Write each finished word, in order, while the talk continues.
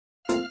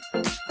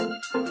Hey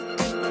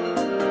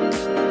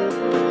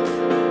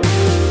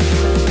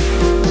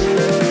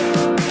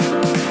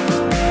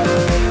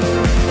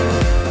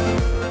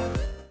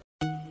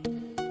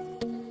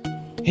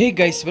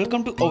guys,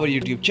 welcome to our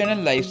YouTube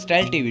channel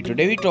Lifestyle TV.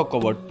 Today we talk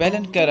about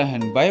Pelin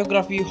Karahan,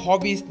 biography,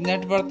 hobbies,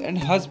 net worth and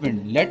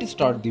husband. Let's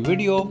start the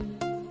video.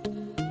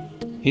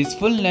 His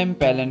full name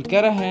Pelin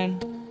Karahan,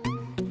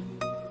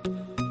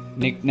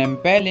 nickname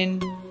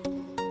Pelin,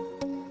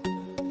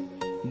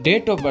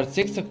 date of birth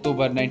 6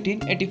 October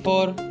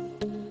 1984,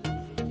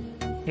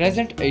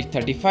 present age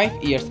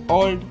 35 years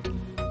old,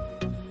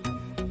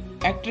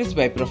 actress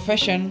by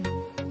profession,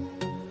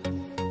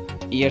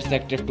 years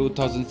active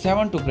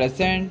 2007 to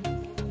present,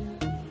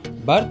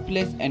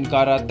 birthplace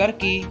Ankara,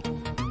 Turkey,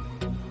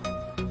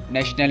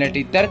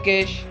 nationality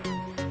Turkish,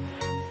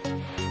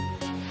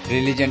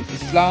 religion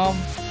Islam,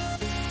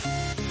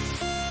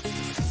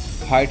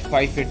 height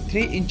 5 feet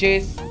 3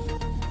 inches,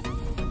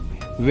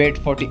 weight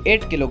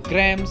 48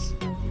 kilograms,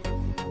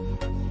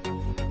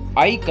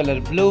 eye color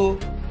blue,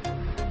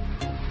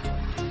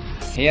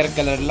 hair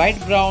color light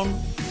brown,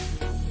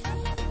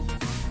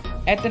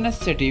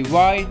 ethnicity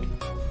white,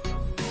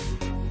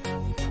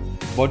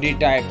 body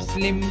type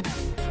slim,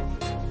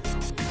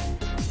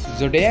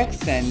 zodiac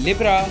sign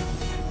Libra,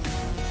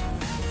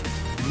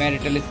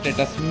 marital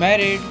status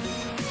married,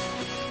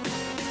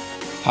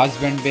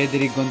 husband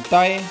Bedri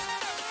Guntai.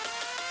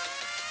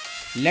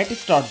 Let's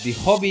start the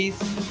hobbies.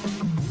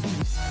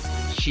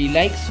 She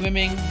likes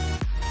swimming,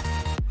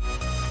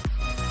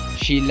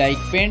 she likes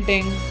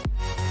painting,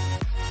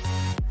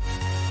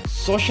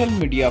 social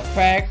media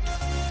facts.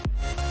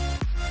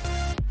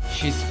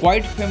 She's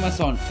quite famous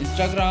on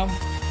Instagram,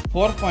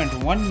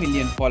 4.1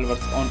 million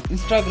followers on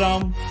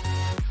Instagram,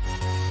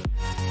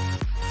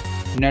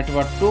 net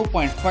worth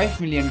 $2.5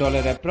 million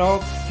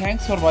approx.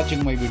 Thanks for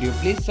watching my video.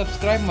 Please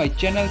subscribe my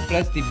channel,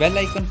 press the bell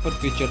icon for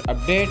future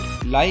update,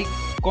 like,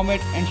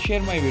 comment and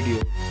share my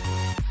video.